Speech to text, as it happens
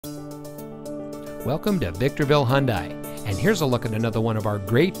Welcome to Victorville Hyundai, and here's a look at another one of our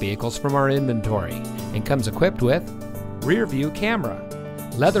great vehicles from our inventory, and comes equipped with rear view camera,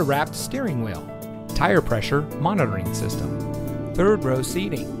 leather wrapped steering wheel, tire pressure monitoring system, third row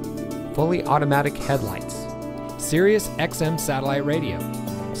seating, fully automatic headlights, Sirius XM satellite radio,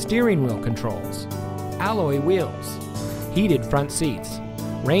 steering wheel controls, alloy wheels, heated front seats,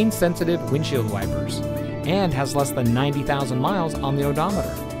 rain sensitive windshield wipers, and has less than 90,000 miles on the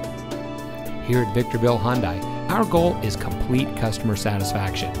odometer. Here at Victorville Hyundai, our goal is complete customer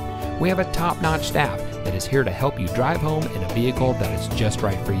satisfaction. We have a top-notch staff that is here to help you drive home in a vehicle that is just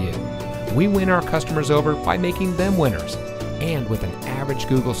right for you. We win our customers over by making them winners. And with an average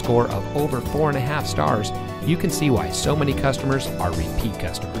Google score of over 4.5 stars, you can see why so many customers are repeat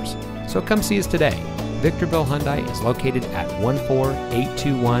customers. So come see us today. Victorville Hyundai is located at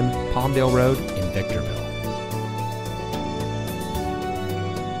 14821 Palmdale Road in Victorville.